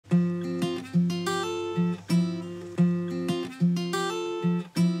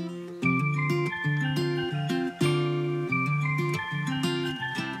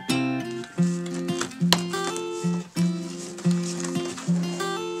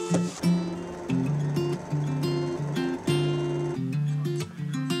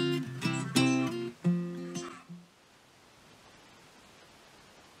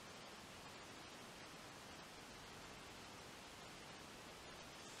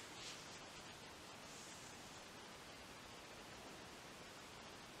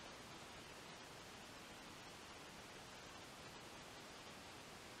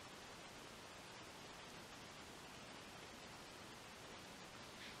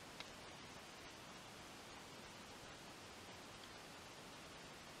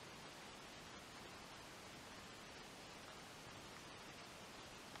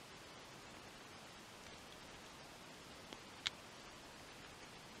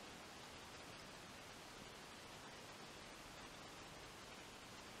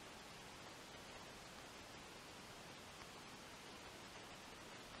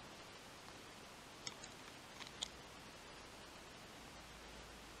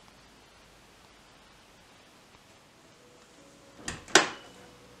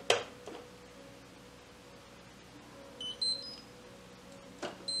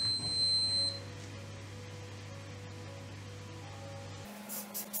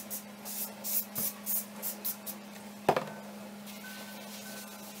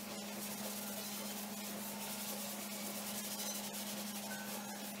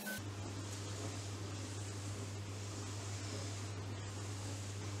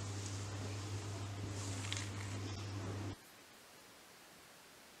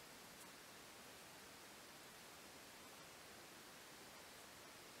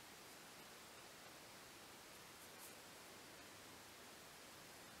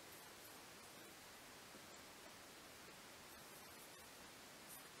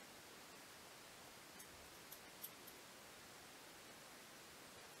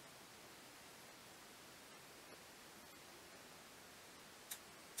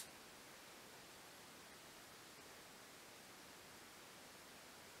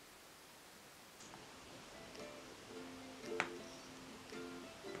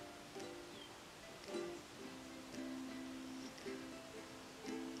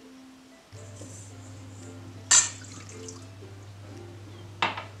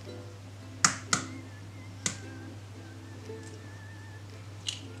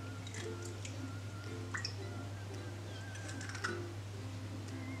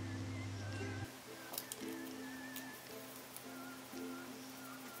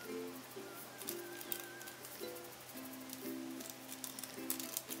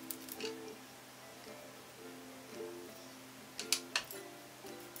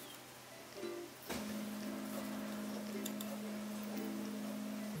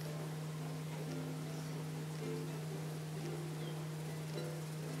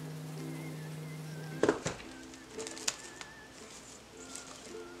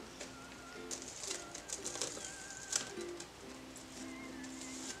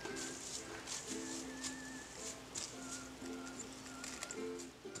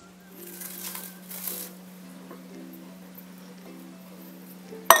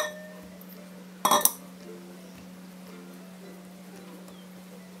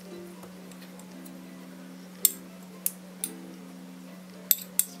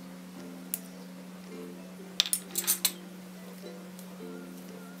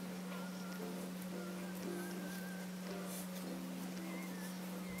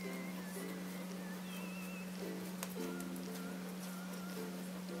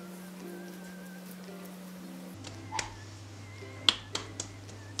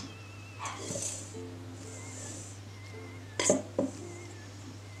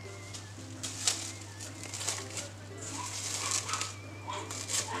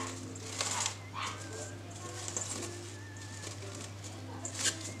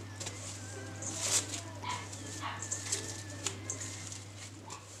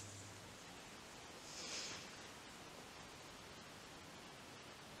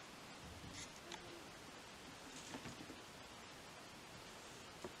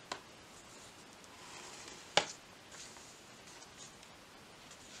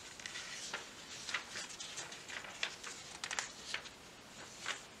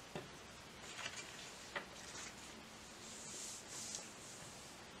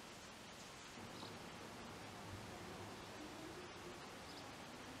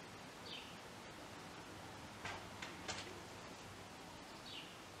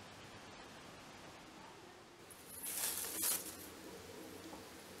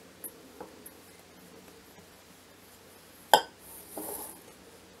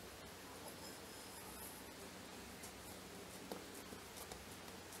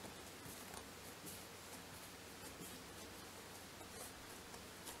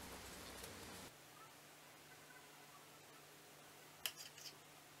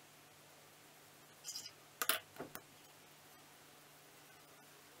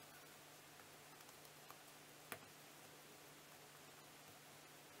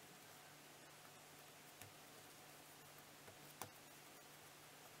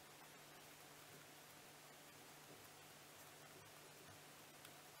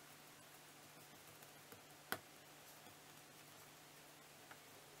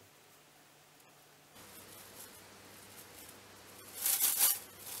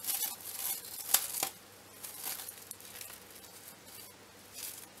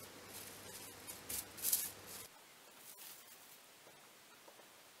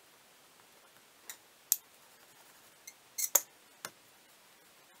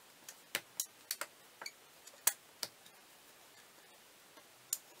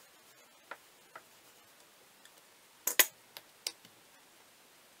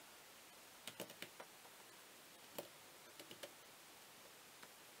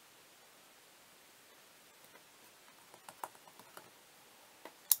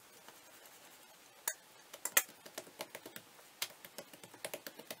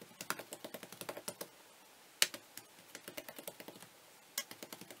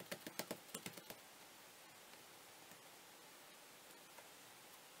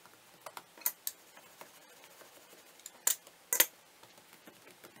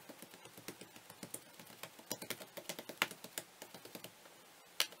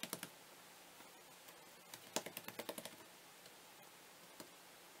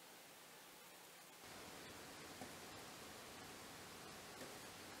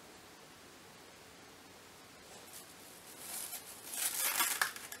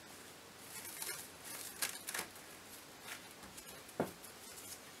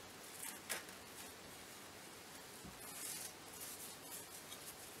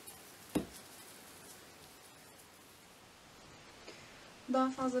Daha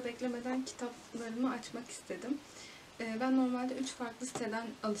fazla beklemeden kitaplarımı açmak istedim. Ben normalde 3 farklı siteden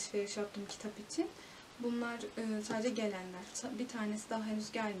alışveriş yaptım kitap için. Bunlar sadece gelenler. Bir tanesi daha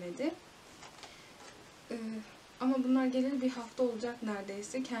henüz gelmedi. Ama bunlar geleli bir hafta olacak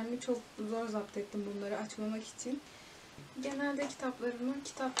neredeyse. Kendimi çok zor zapt ettim bunları açmamak için. Genelde kitaplarımı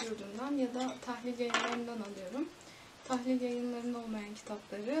Kitap Yurdu'ndan ya da tahlil yayınlarından alıyorum. Tahlil yayınlarında olmayan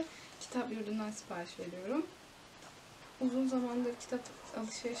kitapları Kitap Yurdu'ndan sipariş veriyorum. Uzun zamandır kitap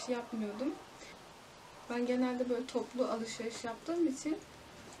alışverişi yapmıyordum. Ben genelde böyle toplu alışveriş yaptığım için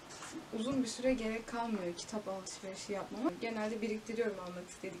uzun bir süre gerek kalmıyor kitap alışverişi yapmama. Genelde biriktiriyorum almak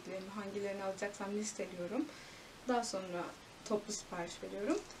istediklerimi. Hangilerini alacaksam listeliyorum. Daha sonra toplu sipariş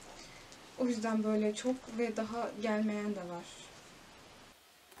veriyorum. O yüzden böyle çok ve daha gelmeyen de var.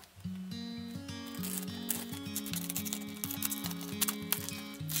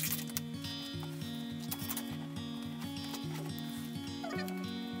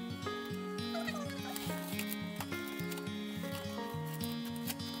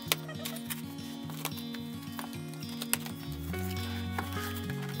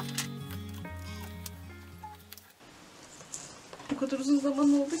 O kadar uzun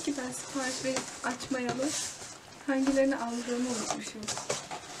zaman oldu ki ben sipariş verip açmayalı. Hangilerini aldığımı unutmuşum.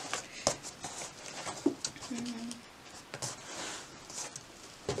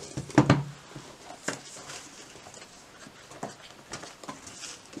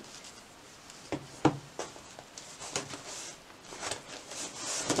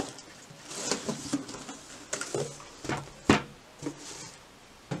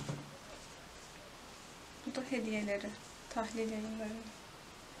 Bu da hediyeleri. Tahlil yayınlarını.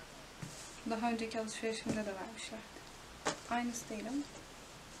 Daha önceki alışverişimde de vermişlerdi. Aynısı değil ama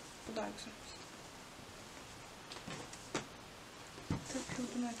bu daha güzelmiş. Tık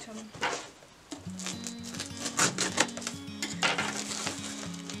yurdunu açalım.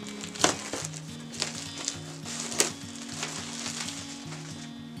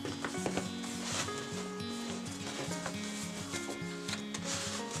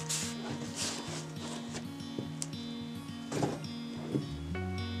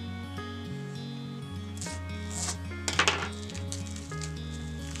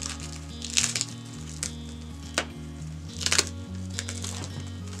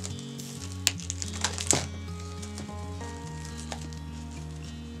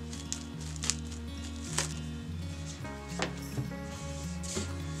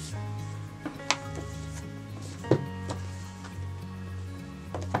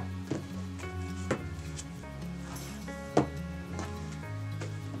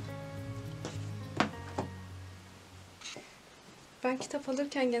 Ben kitap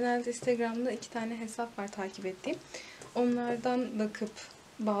alırken genelde Instagram'da 2 tane hesap var takip ettiğim. Onlardan bakıp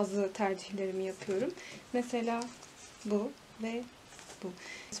bazı tercihlerimi yapıyorum. Mesela bu ve bu.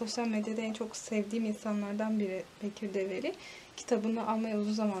 Sosyal medyada en çok sevdiğim insanlardan biri Bekir Develi. Kitabını almayı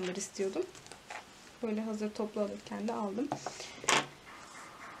uzun zamandır istiyordum. Böyle hazır toplu alırken de aldım.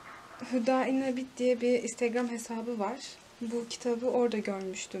 Hüda İnebit diye bir Instagram hesabı var. Bu kitabı orada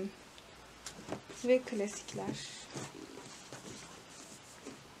görmüştüm. Ve klasikler.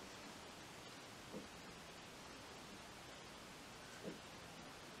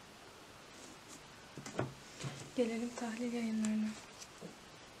 Gelelim tahlil yayınlarına.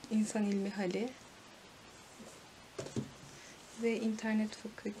 İnsan İlmi Hali ve İnternet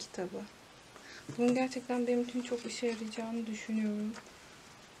Fıkıh kitabı. Bunun gerçekten benim için çok işe yarayacağını düşünüyorum.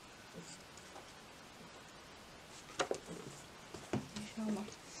 İnşallah.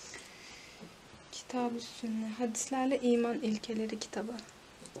 Kitab-ı Sünne, Hadislerle İman İlkeleri kitabı.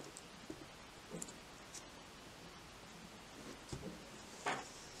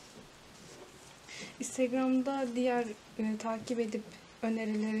 Instagram'da diğer takip edip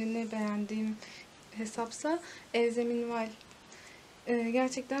önerilerini beğendiğim hesapsa Evzeminval.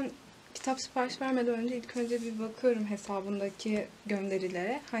 Gerçekten kitap sipariş vermeden önce ilk önce bir bakıyorum hesabındaki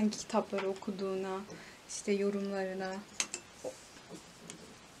gönderilere. Hangi kitapları okuduğuna, işte yorumlarına.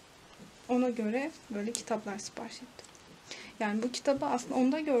 Ona göre böyle kitaplar sipariş ettim. Yani bu kitabı aslında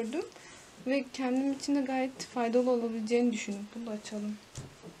onda gördüm ve kendim için de gayet faydalı olabileceğini düşündüm. Bunu da açalım.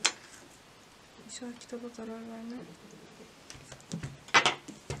 İnşallah kitaba zarar vermem.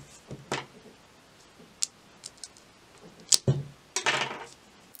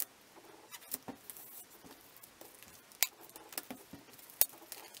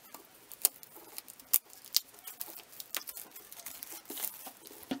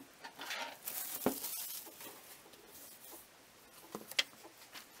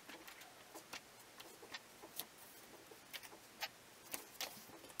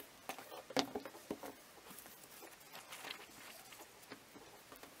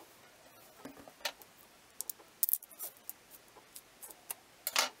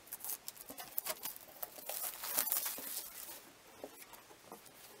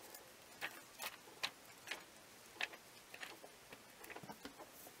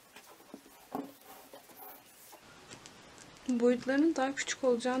 Boyutlarının daha küçük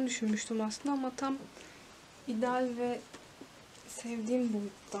olacağını düşünmüştüm aslında ama tam ideal ve sevdiğim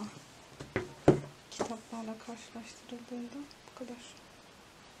boyutta. Kitaplarla karşılaştırıldığında bu kadar.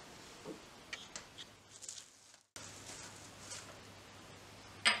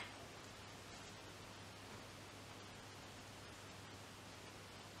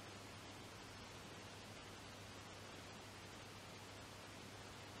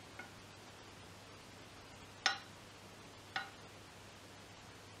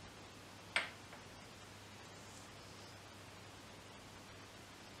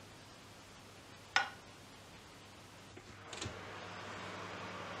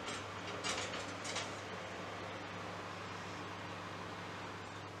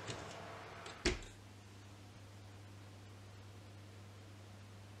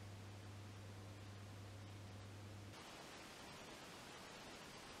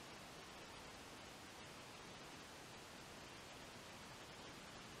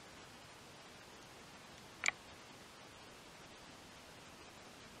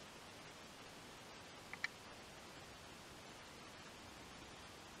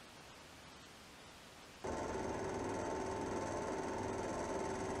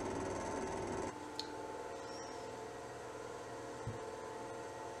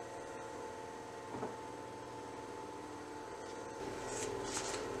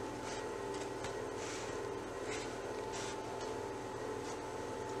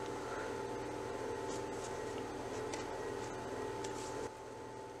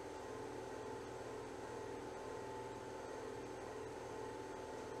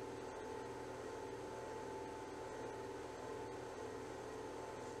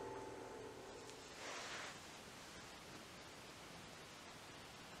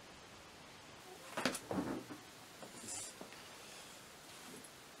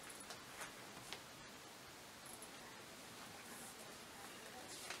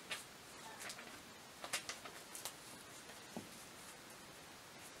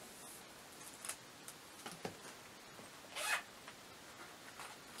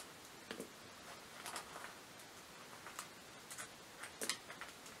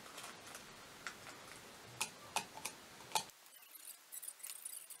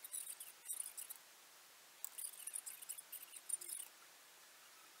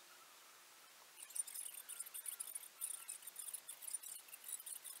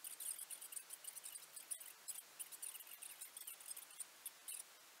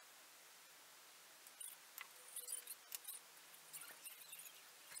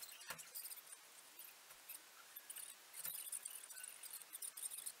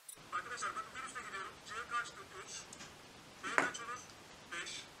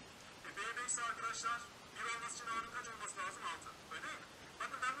 arkadaşlar 1 olması için ağırlık kaç olması lazım? 6. Öyle mi?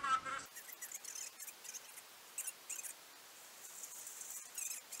 Bakın ben bunu arttırırsam.